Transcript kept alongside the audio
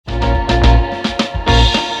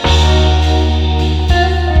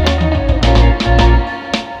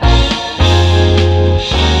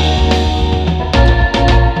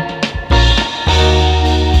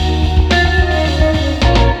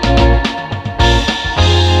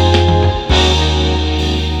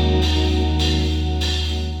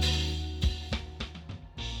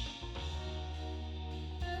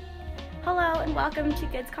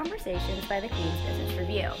Kids Conversations by the Queen's Business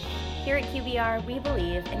Review. Here at QBR, we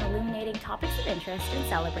believe in illuminating topics of interest and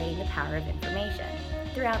celebrating the power of information.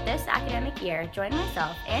 Throughout this academic year, join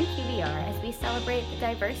myself and QBR as we celebrate the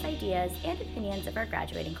diverse ideas and opinions of our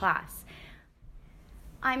graduating class.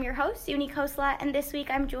 I'm your host, Uni Khosla, and this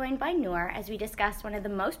week I'm joined by Noor as we discuss one of the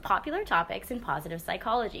most popular topics in positive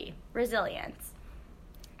psychology, resilience.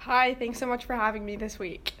 Hi, thanks so much for having me this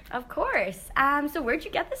week. Of course. So where'd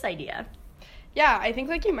you get this idea? Yeah, I think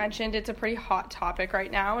like you mentioned, it's a pretty hot topic right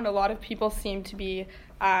now, and a lot of people seem to be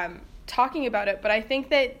talking about it, but I think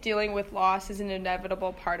that dealing with loss is an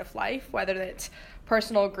inevitable part of life, whether it's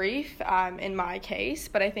personal grief, in my case,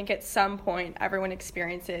 but I think at some point everyone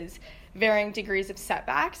experiences varying degrees of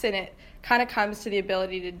setbacks, and it kind of comes to the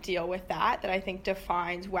ability to deal with that I think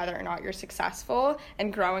defines whether or not you're successful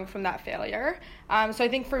and growing from that failure. So I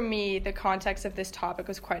think for me, the context of this topic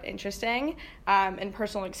was quite interesting, and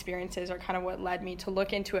personal experiences are kind of what led me to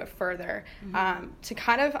look into it further, to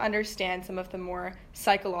kind of understand some of the more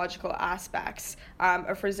psychological aspects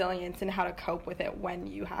of resilience and how to cope with it when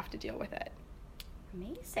you have to deal with it.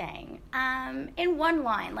 Amazing. In one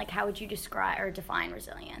line, like how would you describe or define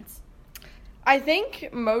resilience? I think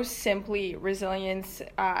most simply resilience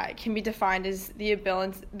can be defined as the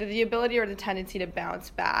ability or the tendency to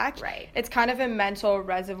bounce back. Right. It's kind of a mental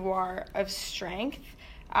reservoir of strength,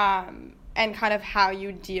 and kind of how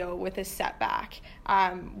you deal with a setback.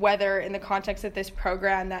 Whether in the context of this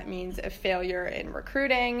program that means a failure in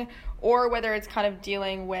recruiting, or whether it's kind of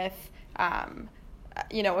dealing with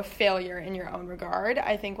a failure in your own regard.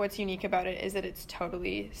 I think what's unique about it is that it's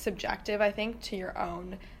totally subjective, I think, to your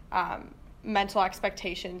own mental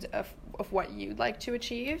expectations of what you'd like to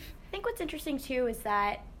achieve. I think what's interesting too is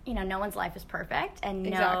that no one's life is perfect, and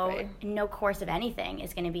Exactly. no course of anything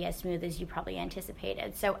is going to be as smooth as you probably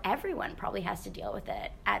anticipated. So everyone probably has to deal with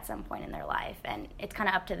it at some point in their life, and it's kind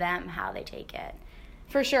of up to them how they take it.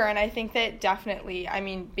 For sure, and I think that definitely,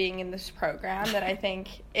 being in this program, that I think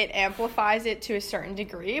it amplifies it to a certain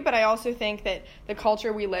degree, but I also think that the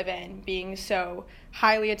culture we live in, being so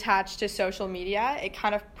highly attached to social media, it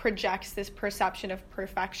kind of projects this perception of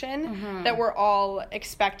perfection that we're all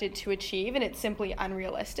expected to achieve, and it's simply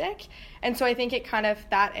unrealistic. And so I think it kind of,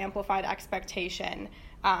 that amplified expectation,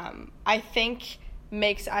 I think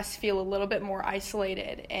makes us feel a little bit more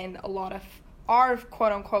isolated in a lot of our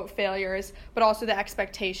quote-unquote failures, but also the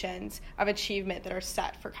expectations of achievement that are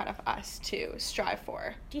set for kind of us to strive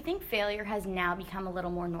for. Do you think failure has now become a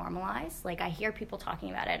little more normalized? Like, I hear people talking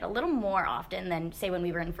about it a little more often than, say, when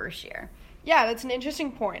we were in first year. Yeah, that's an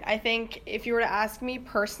interesting point. I think if you were to ask me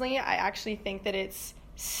personally, I actually think that it's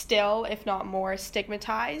still, if not more,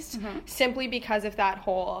 stigmatized, simply because of that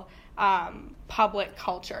whole public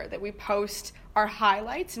culture that we post our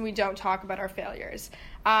highlights and we don't talk about our failures.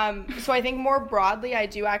 So I think more broadly, I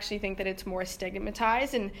do actually think that it's more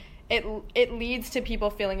stigmatized, and it leads to people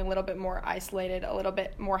feeling a little bit more isolated, a little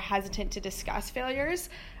bit more hesitant to discuss failures.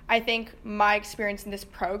 I think my experience in this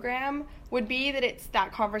program would be that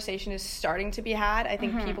that conversation is starting to be had. I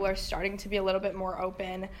think people are starting to be a little bit more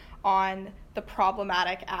open on the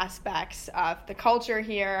problematic aspects of the culture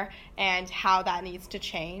here and how that needs to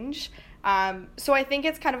change. So I think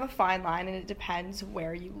it's kind of a fine line, and it depends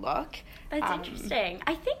where you look. That's interesting.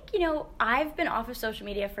 I think, I've been off of social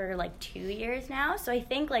media for like 2 years now, so I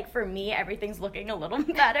think like for me, everything's looking a little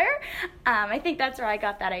better. I think that's where I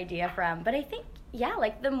got that idea from. But I think, yeah,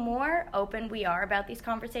 like the more open we are about these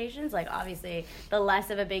conversations, like obviously the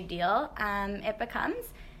less of a big deal it becomes.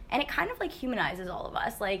 And it kind of like humanizes all of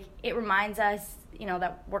us. Like it reminds us,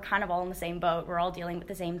 that we're kind of all in the same boat. We're all dealing with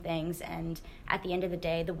the same things. And at the end of the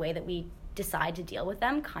day, the way that we decide to deal with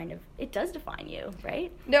them it does define you,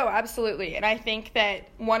 right? No, absolutely. And I think that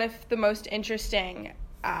one of the most interesting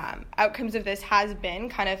outcomes of this has been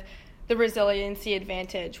kind of the resiliency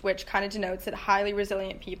advantage, which kind of denotes that highly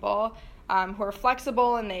resilient people who are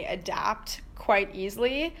flexible and they adapt quite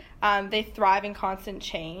easily, they thrive in constant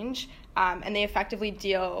change, and they effectively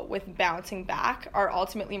deal with bouncing back, are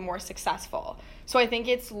ultimately more successful. So I think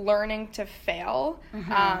it's learning to fail,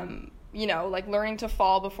 like learning to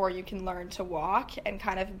fall before you can learn to walk, and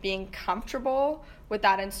kind of being comfortable with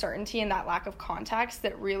that uncertainty and that lack of context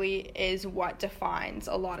that really is what defines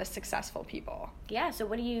a lot of successful people. Yeah, so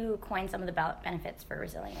what do you coin some of the benefits for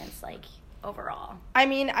resilience, like overall?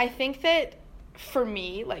 I think that for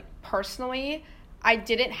me, like personally, I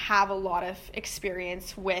didn't have a lot of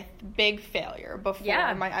experience with big failure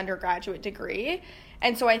before my undergraduate degree.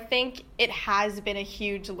 And so I think it has been a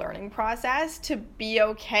huge learning process to be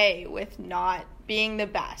okay with not being the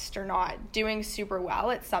best or not doing super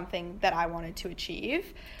well at something that I wanted to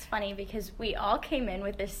achieve. It's funny because we all came in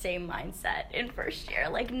with the same mindset in first year.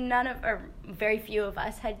 Like very few of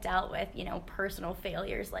us had dealt with, personal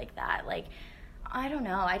failures like that. Like, I don't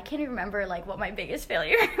know. I can't even remember like what my biggest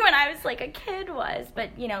failure when I was like a kid was, but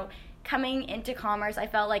coming into commerce, I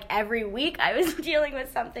felt like every week I was dealing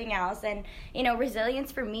with something else. And,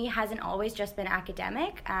 resilience for me hasn't always just been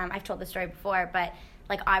academic. I've told this story before, but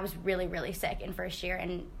like I was really, really sick in first year,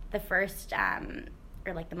 and the first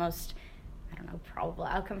the most, I don't know, probable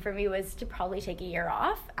outcome for me was to probably take a year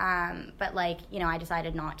off. But I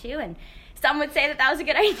decided not to, and some would say that was a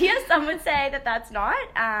good idea. Some would say that that's not.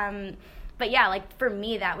 But yeah, like for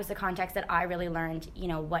me, that was the context that I really learned,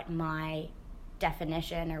 what my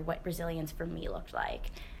definition or what resilience for me looked like.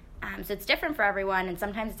 So it's different for everyone, and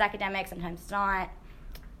sometimes it's academic, sometimes it's not.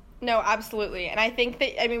 No, absolutely. And I think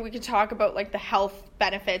that, we could talk about like the health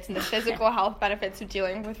benefits and the physical health benefits of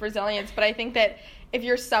dealing with resilience, but I think that if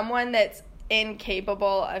you're someone that's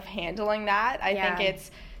incapable of handling that, I think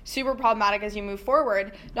it's super problematic as you move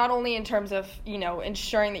forward, not only in terms of,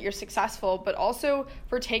 ensuring that you're successful, but also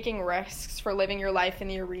for taking risks, for living your life in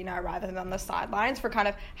the arena rather than on the sidelines, for kind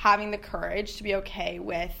of having the courage to be okay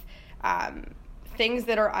with things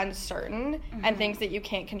that are uncertain and things that you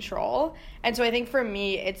can't control. And so I think for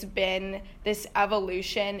me, it's been this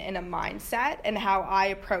evolution in a mindset and how I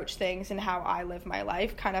approach things and how I live my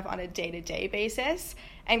life kind of on a day-to-day basis,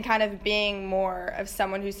 and kind of being more of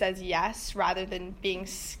someone who says yes rather than being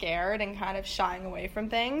scared and kind of shying away from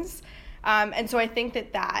things. And so I think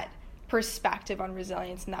that perspective on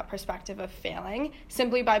resilience and that perspective of failing,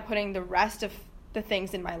 simply by putting the rest of the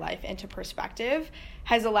things in my life into perspective,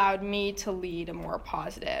 has allowed me to lead a more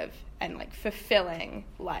positive and like fulfilling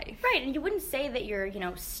life. Right, and you wouldn't say that your,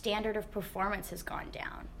 standard of performance has gone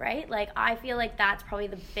down, right? Like I feel like that's probably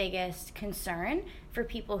the biggest concern for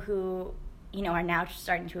people who, are now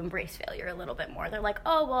starting to embrace failure a little bit more. They're like,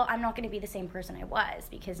 oh, well, I'm not going to be the same person I was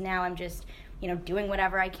because now I'm just, doing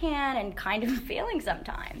whatever I can and kind of failing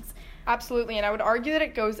sometimes. Absolutely, and I would argue that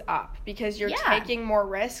it goes up because you're taking more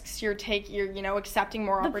risks, you're accepting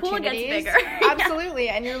more opportunities. The pool gets bigger. Absolutely,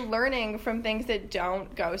 and you're learning from things that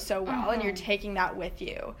don't go so well, and you're taking that with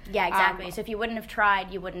you. Yeah, exactly. So if you wouldn't have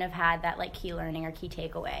tried, you wouldn't have had that like key learning or key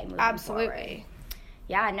takeaway moving forward.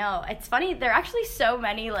 Yeah, no, it's funny. There are actually so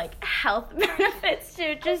many like health benefits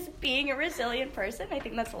to just being a resilient person. I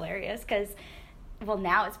think that's hilarious because,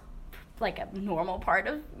 now it's like a normal part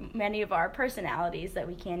of many of our personalities that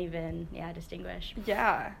we can't even distinguish.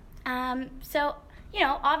 Yeah. So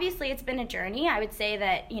obviously it's been a journey. I would say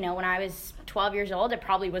that when I was 12 years old, I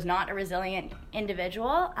probably was not a resilient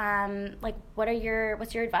individual. What's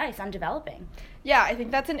your advice on developing? Yeah, I think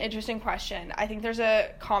that's an interesting question. I think there's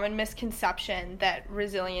a common misconception that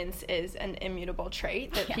resilience is an immutable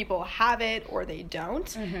trait, that people have it or they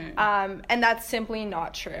don't. And that's simply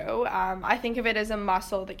not true. I think of it as a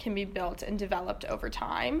muscle that can be built and developed over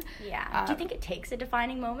time. Yeah. Do you think it takes a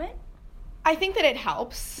defining moment? I think that it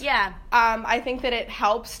helps. Yeah. I think that it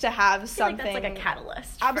helps to have something. Like that's like a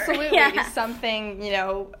catalyst. Absolutely. Something,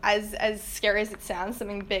 as scary as it sounds,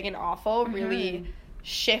 something big and awful really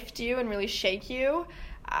shift you and really shake you.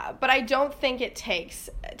 But I don't think it takes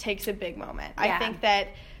a big moment. I think that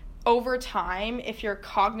over time, if you're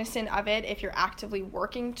cognizant of it, if you're actively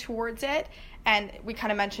working towards it, and we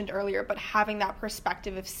kind of mentioned earlier, but having that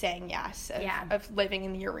perspective of saying yes, of living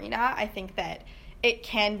in the arena, I think that it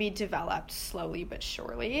can be developed slowly but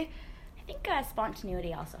surely. I think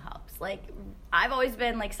spontaneity also helps. Like, I've always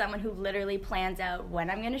been like someone who literally plans out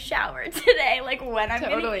when I'm going to shower today, like when I'm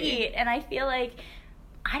going to eat. And I feel like,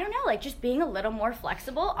 I don't know, like just being a little more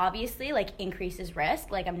flexible obviously like increases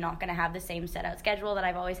risk. Like I'm not going to have the same set out schedule that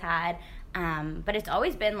I've always had. But it's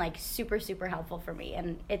always been like super, super helpful for me.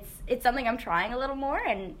 And it's something I'm trying a little more,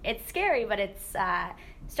 and it's scary, but it's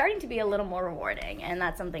starting to be a little more rewarding, and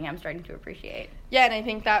that's something I'm starting to appreciate. Yeah, and I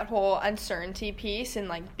think that whole uncertainty piece and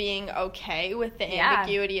like being okay with the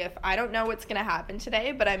ambiguity of I don't know what's going to happen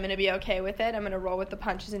today, but I'm going to be okay with it. I'm going to roll with the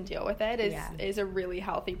punches and deal with it is a really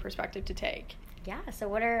healthy perspective to take. Yeah, so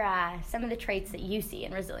what are some of the traits that you see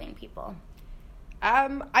in resilient people?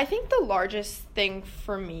 I think the largest thing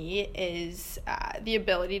for me is the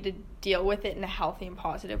ability to deal with it in a healthy and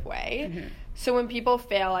positive way. So when people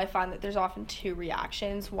fail, I find that there's often two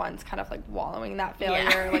reactions. One's kind of like wallowing in that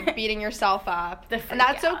failure, like beating yourself up. And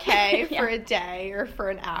that's okay for a day or for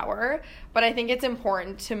an hour. But I think it's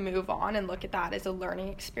important to move on and look at that as a learning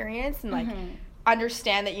experience and like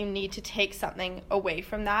understand that you need to take something away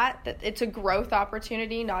from that it's a growth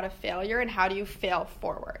opportunity, not a failure, and how do you fail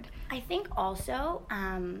forward? I think also,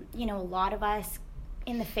 a lot of us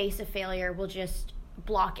in the face of failure will just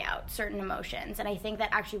block out certain emotions. And I think that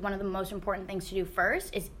actually one of the most important things to do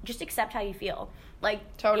first is just accept how you feel.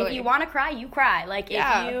 Like, totally. If you want to cry, you cry. Like,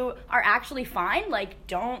 if you are actually fine, like,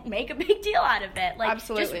 don't make a big deal out of it. Like,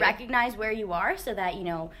 absolutely. Just recognize where you are so that,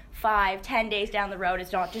 5-10 days down the road,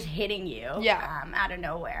 it's not just hitting you out of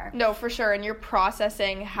nowhere. No, for sure. And you're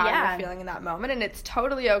processing how you're feeling in that moment. And it's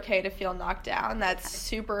totally okay to feel knocked down. That's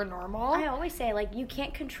super normal. I always say, like, you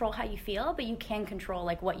can't control how you feel, but you can control,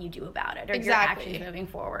 like, what you do about it or exactly. your actions moving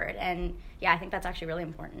forward. And, I think that's actually really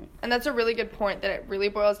important. And that's a really good point, that it really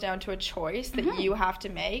boils down to a choice that you have to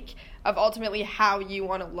make of ultimately how you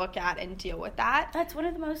want to look at and deal with that. That's one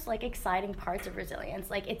of the most, like, exciting parts of resilience.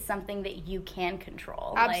 Like, it's something that you can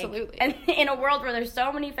control. Absolutely. Like, and in a world where there's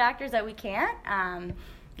so many factors that we can't,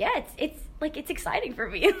 it's exciting for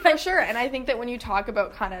me. For sure. And I think that when you talk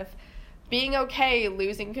about kind of being okay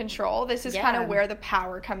losing control, this is kind of where the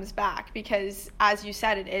power comes back, because as you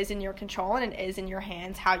said, it is in your control and it is in your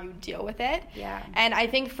hands how you deal with it. Yeah. And I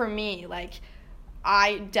think for me, like,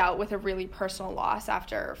 I dealt with a really personal loss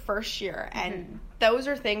after first year, and those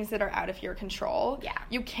are things that are out of your control. Yeah.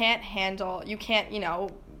 You can't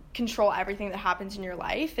control everything that happens in your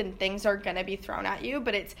life, and things are going to be thrown at you,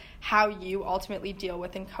 but it's how you ultimately deal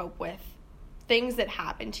with and cope with things that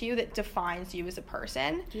happen to you that defines you as a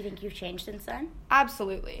person. Do you think you've changed since then?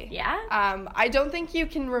 Absolutely. Yeah? I don't think you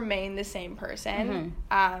can remain the same person.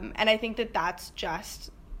 And I think that that's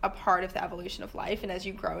just a part of the evolution of life and as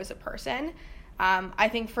you grow as a person. I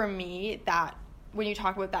think for me, that when you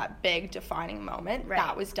talk about that big defining moment,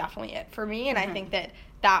 that was definitely it for me. And I think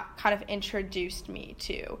that kind of introduced me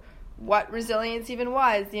to what resilience even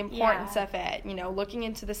was, the importance of it, looking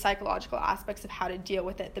into the psychological aspects of how to deal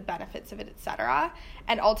with it, the benefits of it, etc.,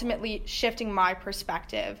 and ultimately shifting my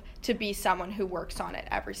perspective to be someone who works on it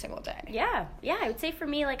every single day. Yeah, I would say for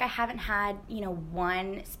me, like, I haven't had,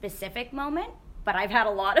 one specific moment, but I've had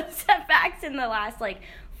a lot of setbacks in the last,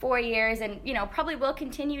 4 years, and probably will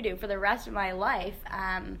continue to for the rest of my life.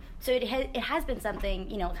 So it has been something,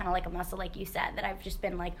 kind of like a muscle, like you said, that I've just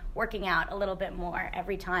been working out a little bit more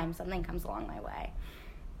every time something comes along my way.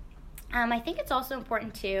 I think it's also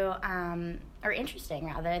important to, or interesting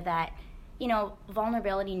rather, that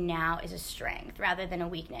vulnerability now is a strength rather than a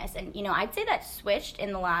weakness, and I'd say that switched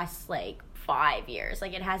in the last 5 years.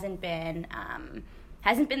 It hasn't been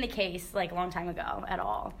the case a long time ago at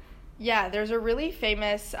all. Yeah, there's a really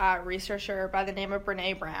famous researcher by the name of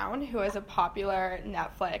Brené Brown who has a popular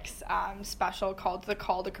Netflix special called The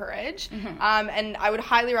Call to Courage. And I would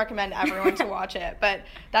highly recommend everyone to watch it. But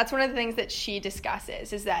that's one of the things that she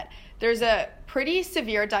discusses, is that there's a pretty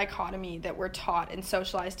severe dichotomy that we're taught and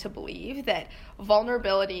socialized to believe, that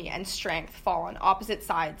vulnerability and strength fall on opposite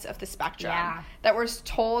sides of the spectrum. Yeah. That we're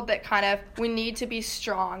told that kind of we need to be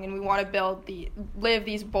strong and we want to live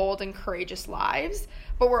these bold and courageous lives.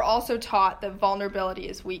 But we're also taught that vulnerability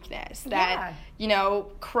is weakness, that,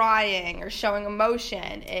 crying or showing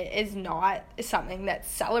emotion is not something that's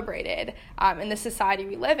celebrated in the society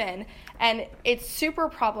we live in. And it's super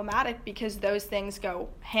problematic because those things go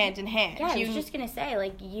hand in hand. Yeah, I was just going to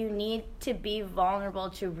say, you need to be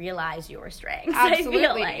vulnerable to realize your strengths.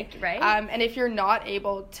 Absolutely. I feel right? And if you're not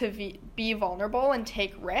able to be vulnerable and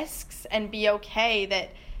take risks and be okay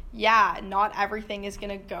that, not everything is going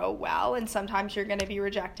to go well, and sometimes you're going to be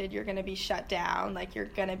rejected, you're going to be shut down, you're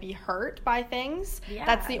going to be hurt by things. Yeah.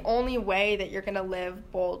 That's the only way that you're going to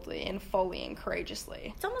live boldly and fully and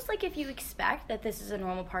courageously. It's almost like if you expect that this is a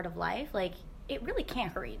normal part of life, it really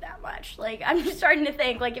can't hurt you that much. I'm just starting to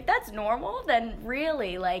think, if that's normal, then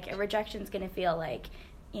really, a rejection's going to feel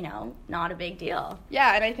not a big deal.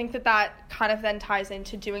 Yeah, and I think that kind of then ties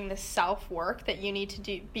into doing the self-work that you need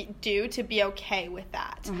to do to be okay with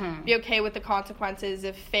that. Be okay with the consequences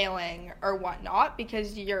of failing or whatnot,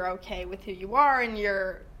 because you're okay with who you are and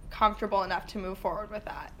you're comfortable enough to move forward with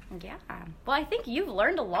that. Yeah. Well, I think you've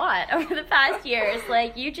learned a lot over the past years.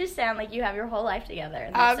 You just sound like you have your whole life together,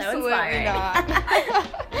 and that's Absolutely so inspiring. Not.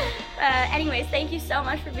 Anyways, thank you so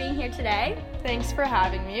much for being here today. Thanks for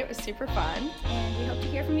having me. It was super fun. And we hope to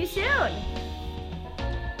hear from you soon.